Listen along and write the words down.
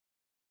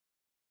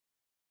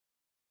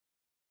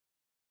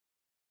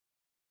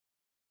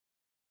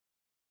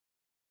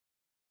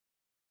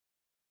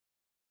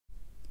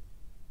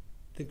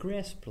The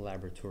GRASP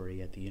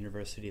Laboratory at the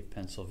University of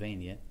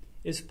Pennsylvania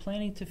is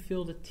planning to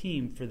field a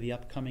team for the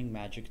upcoming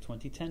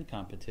MAGIC2010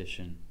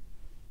 competition.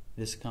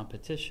 This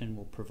competition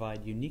will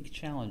provide unique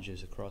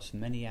challenges across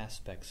many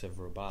aspects of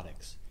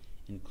robotics,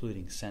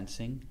 including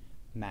sensing,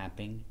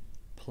 mapping,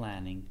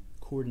 planning,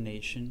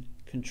 coordination,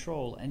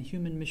 control, and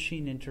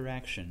human-machine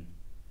interaction.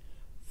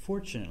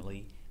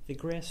 Fortunately, the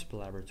GRASP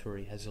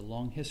Laboratory has a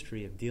long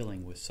history of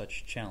dealing with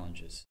such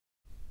challenges.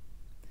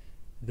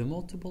 The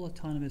Multiple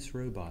Autonomous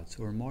Robots,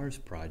 or MARS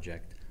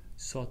project,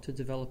 sought to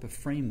develop a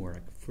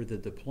framework for the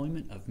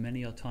deployment of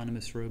many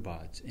autonomous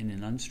robots in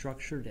an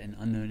unstructured and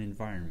unknown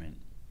environment.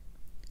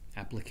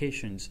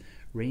 Applications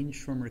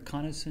range from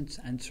reconnaissance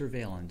and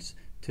surveillance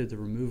to the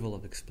removal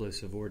of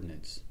explosive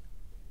ordnance.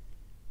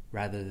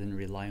 Rather than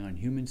rely on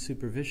human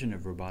supervision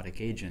of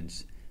robotic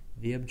agents,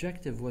 the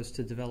objective was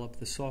to develop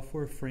the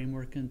software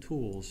framework and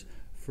tools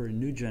for a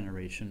new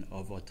generation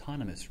of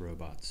autonomous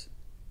robots.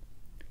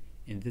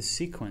 In this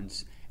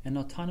sequence, an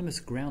autonomous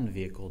ground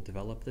vehicle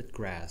developed at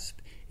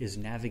GRASP is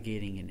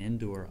navigating an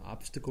indoor,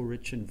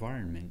 obstacle-rich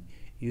environment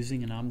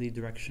using an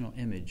omnidirectional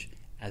image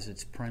as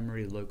its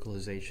primary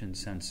localization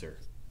sensor.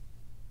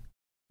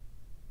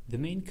 The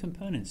main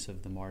components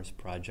of the MARS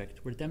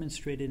project were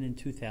demonstrated in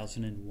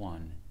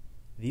 2001.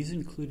 These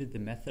included the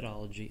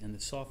methodology and the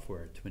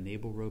software to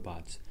enable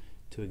robots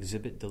to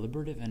exhibit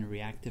deliberative and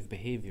reactive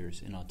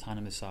behaviors in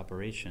autonomous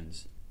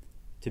operations,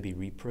 to be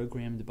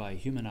reprogrammed by a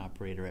human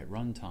operator at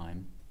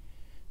runtime,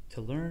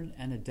 to learn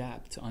and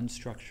adapt to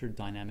unstructured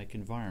dynamic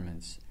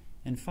environments,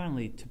 and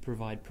finally to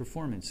provide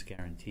performance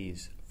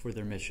guarantees for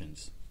their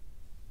missions.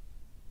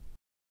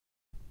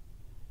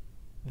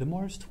 The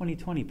Mars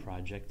 2020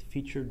 project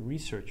featured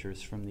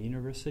researchers from the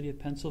University of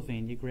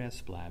Pennsylvania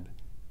GRASP Lab,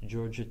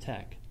 Georgia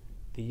Tech,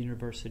 the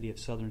University of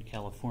Southern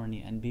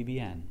California, and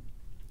BBN.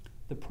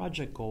 The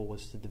project goal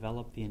was to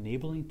develop the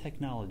enabling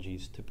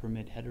technologies to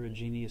permit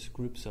heterogeneous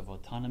groups of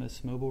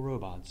autonomous mobile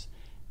robots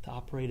to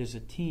operate as a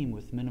team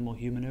with minimal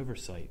human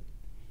oversight.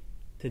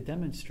 To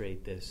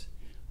demonstrate this,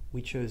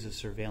 we chose a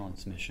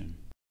surveillance mission.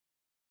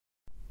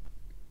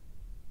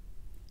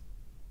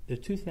 The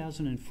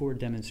 2004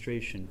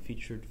 demonstration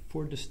featured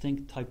 4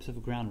 distinct types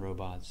of ground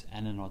robots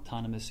and an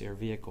autonomous air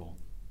vehicle.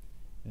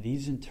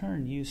 These in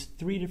turn used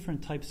 3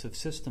 different types of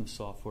system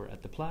software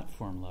at the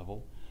platform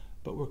level,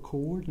 but were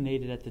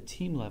coordinated at the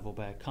team level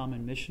by a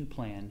common mission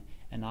plan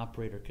and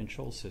operator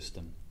control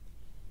system.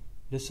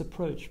 This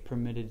approach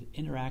permitted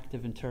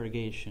interactive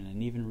interrogation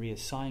and even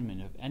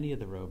reassignment of any of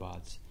the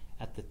robots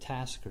at the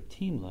task or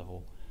team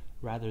level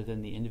rather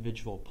than the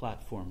individual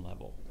platform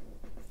level.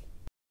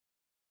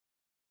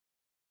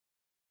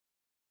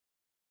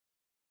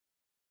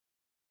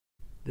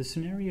 The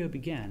scenario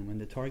began when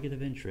the target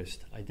of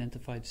interest,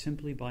 identified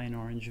simply by an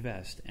orange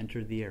vest,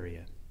 entered the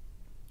area.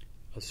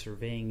 A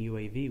surveying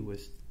UAV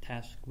was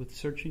tasked with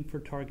searching for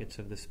targets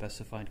of the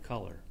specified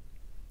color.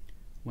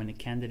 When a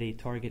candidate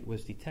target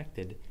was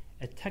detected,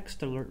 a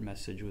text alert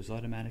message was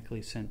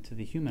automatically sent to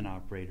the human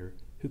operator,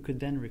 who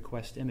could then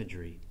request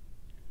imagery.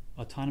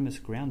 Autonomous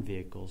ground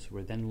vehicles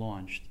were then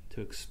launched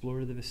to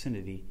explore the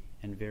vicinity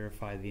and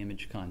verify the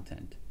image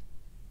content.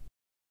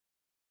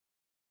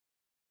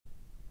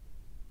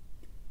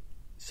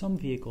 Some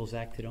vehicles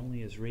acted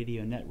only as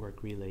radio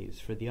network relays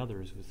for the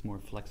others with more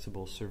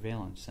flexible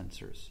surveillance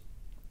sensors.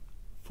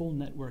 Full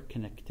network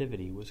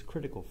connectivity was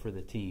critical for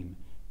the team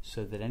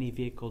so that any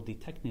vehicle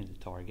detecting the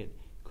target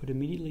could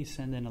immediately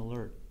send an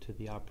alert to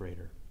the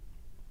operator.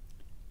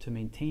 To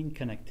maintain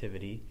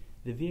connectivity,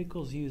 the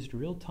vehicles used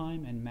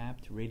real-time and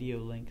mapped radio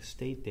link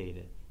state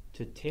data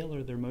to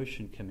tailor their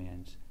motion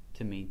commands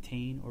to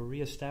maintain or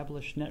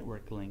re-establish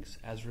network links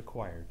as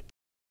required.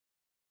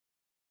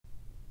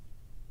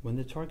 When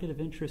the target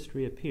of interest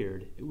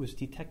reappeared, it was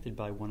detected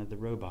by one of the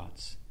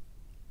robots.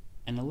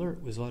 An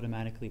alert was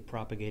automatically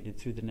propagated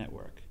through the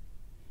network.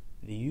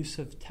 The use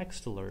of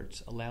text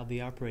alerts allowed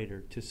the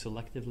operator to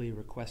selectively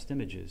request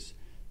images,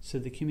 so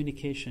the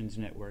communications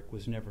network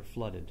was never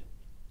flooded.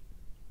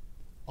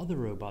 Other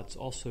robots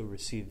also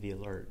received the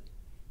alert.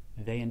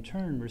 They in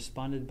turn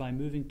responded by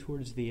moving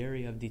towards the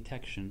area of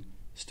detection,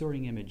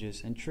 storing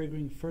images, and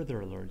triggering further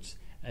alerts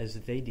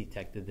as they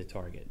detected the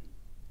target.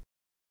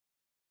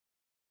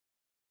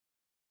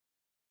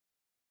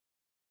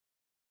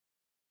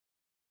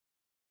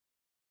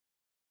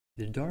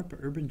 The DARPA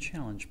Urban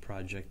Challenge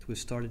project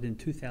was started in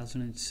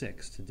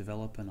 2006 to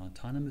develop an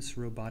autonomous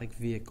robotic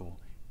vehicle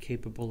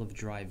capable of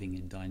driving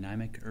in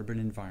dynamic urban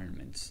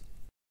environments.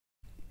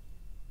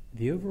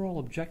 The overall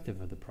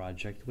objective of the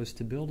project was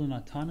to build an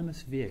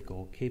autonomous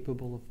vehicle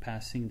capable of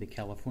passing the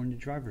California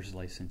driver's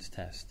license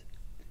test.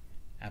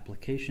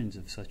 Applications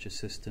of such a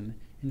system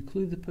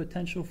include the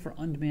potential for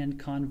unmanned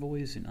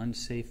convoys in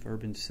unsafe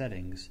urban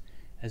settings,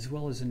 as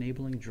well as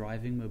enabling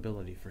driving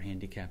mobility for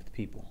handicapped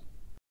people.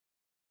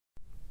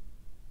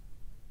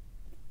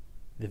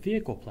 The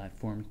vehicle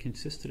platform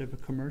consisted of a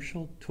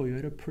commercial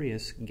Toyota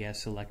Prius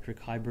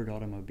gas-electric hybrid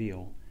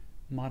automobile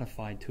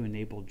modified to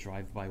enable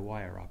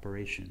drive-by-wire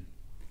operation.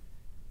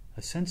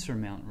 A sensor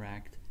mount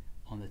rack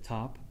on the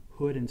top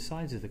hood and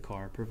sides of the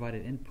car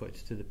provided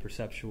inputs to the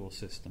perceptual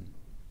system.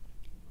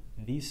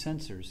 These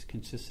sensors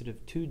consisted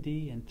of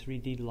 2D and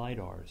 3D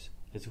LiDARs,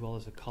 as well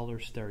as a color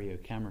stereo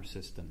camera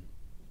system.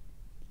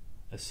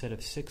 A set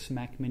of 6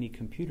 Mac Mini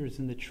computers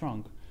in the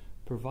trunk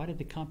provided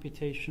the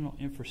computational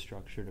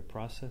infrastructure to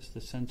process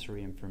the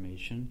sensory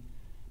information,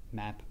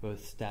 map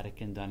both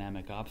static and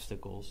dynamic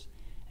obstacles,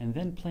 and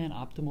then plan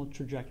optimal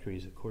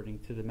trajectories according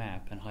to the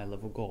map and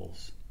high-level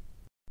goals.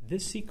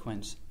 This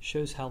sequence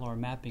shows how our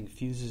mapping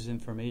fuses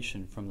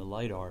information from the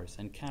LiDARs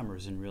and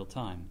cameras in real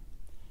time.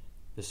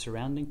 The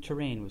surrounding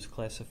terrain was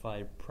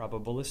classified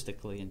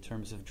probabilistically in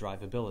terms of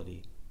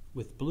drivability,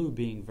 with blue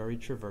being very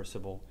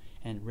traversable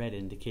and red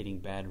indicating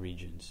bad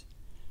regions.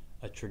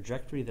 A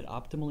trajectory that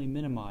optimally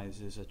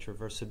minimizes a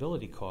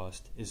traversability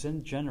cost is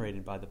then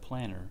generated by the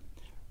planner,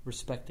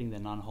 respecting the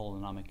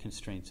non-holonomic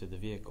constraints of the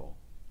vehicle.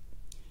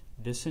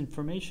 This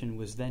information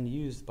was then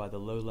used by the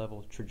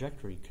low-level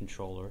trajectory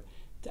controller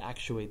to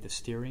actuate the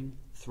steering,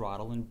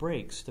 throttle, and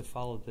brakes to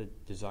follow the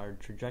desired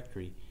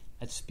trajectory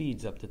at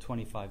speeds up to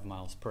 25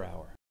 miles per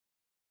hour.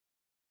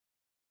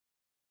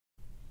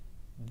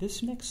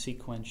 This next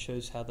sequence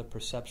shows how the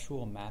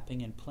perceptual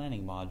mapping and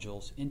planning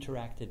modules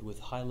interacted with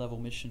high-level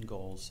mission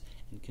goals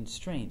and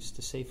constraints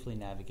to safely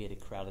navigate a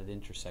crowded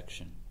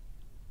intersection.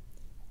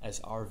 As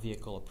our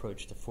vehicle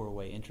approached a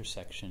 4-way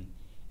intersection,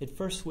 it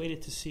first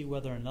waited to see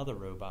whether another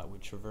robot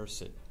would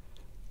traverse it.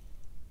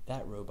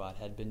 That robot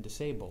had been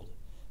disabled,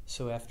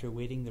 so after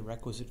waiting the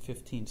requisite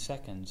 15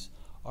 seconds,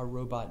 our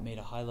robot made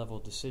a high-level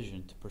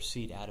decision to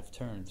proceed out of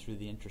turn through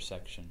the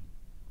intersection.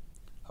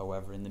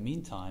 However, in the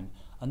meantime,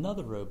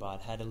 another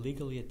robot had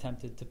illegally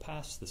attempted to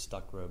pass the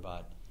stuck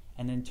robot,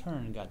 and in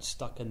turn got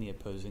stuck in the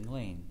opposing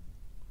lane.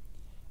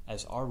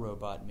 As our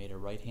robot made a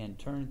right-hand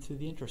turn through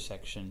the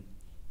intersection,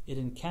 it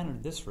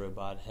encountered this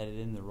robot headed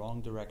in the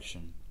wrong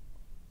direction.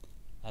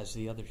 As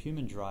the other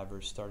human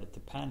drivers started to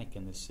panic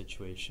in this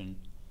situation,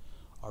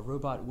 our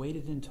robot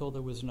waited until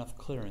there was enough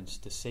clearance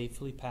to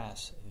safely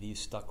pass these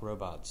stuck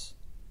robots.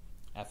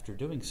 After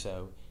doing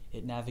so,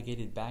 it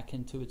navigated back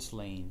into its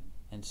lane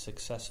and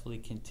successfully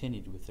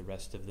continued with the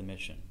rest of the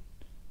mission.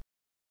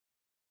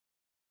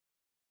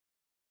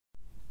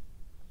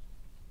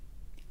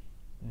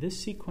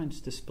 This sequence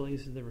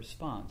displays the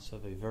response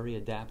of a very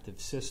adaptive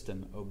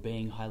system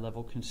obeying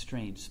high-level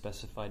constraints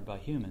specified by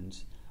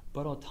humans,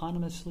 but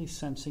autonomously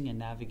sensing and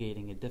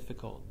navigating a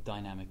difficult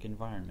dynamic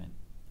environment.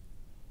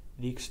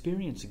 The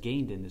experience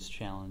gained in this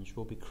challenge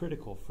will be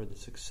critical for the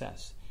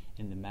success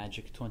in the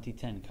MAGIC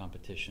 2010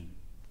 competition.